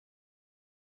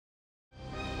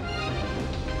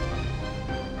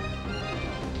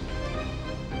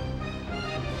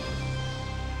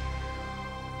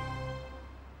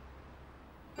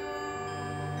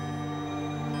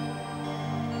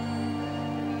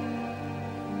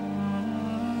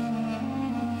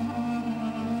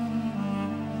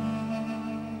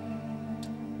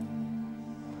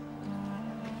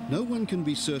No one can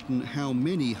be certain how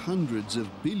many hundreds of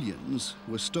billions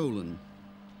were stolen.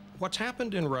 What's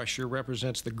happened in Russia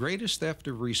represents the greatest theft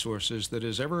of resources that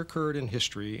has ever occurred in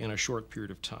history in a short period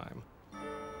of time.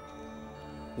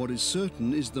 What is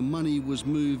certain is the money was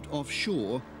moved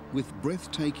offshore with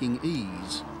breathtaking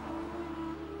ease.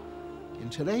 In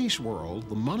today's world,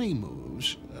 the money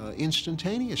moves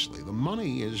instantaneously. The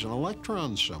money is an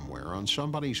electron somewhere on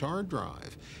somebody's hard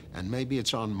drive, and maybe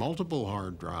it's on multiple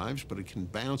hard drives, but it can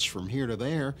bounce from here to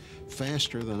there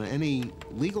faster than any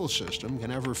legal system can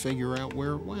ever figure out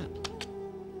where it went.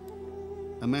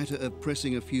 A matter of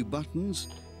pressing a few buttons,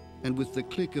 and with the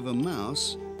click of a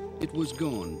mouse, it was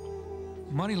gone.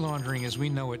 Money laundering as we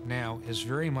know it now is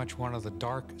very much one of the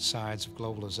dark sides of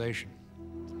globalization.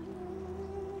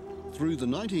 Through the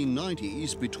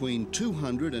 1990s, between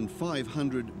 $200 and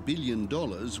 $500 billion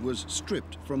was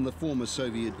stripped from the former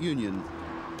Soviet Union.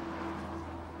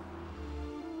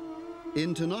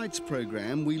 In tonight's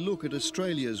program, we look at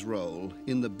Australia's role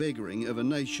in the beggaring of a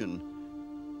nation.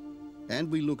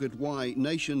 And we look at why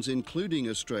nations, including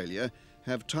Australia,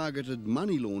 have targeted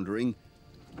money laundering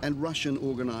and Russian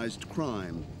organised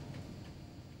crime.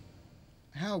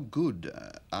 How good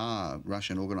are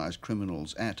Russian organised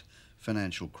criminals at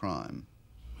financial crime?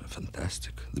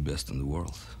 Fantastic, the best in the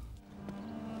world.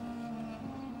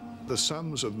 The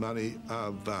sums of money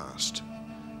are vast,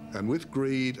 and with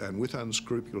greed and with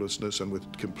unscrupulousness and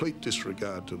with complete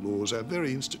disregard to laws, our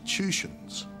very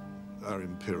institutions are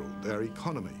imperilled. Our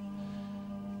economy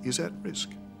is at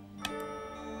risk.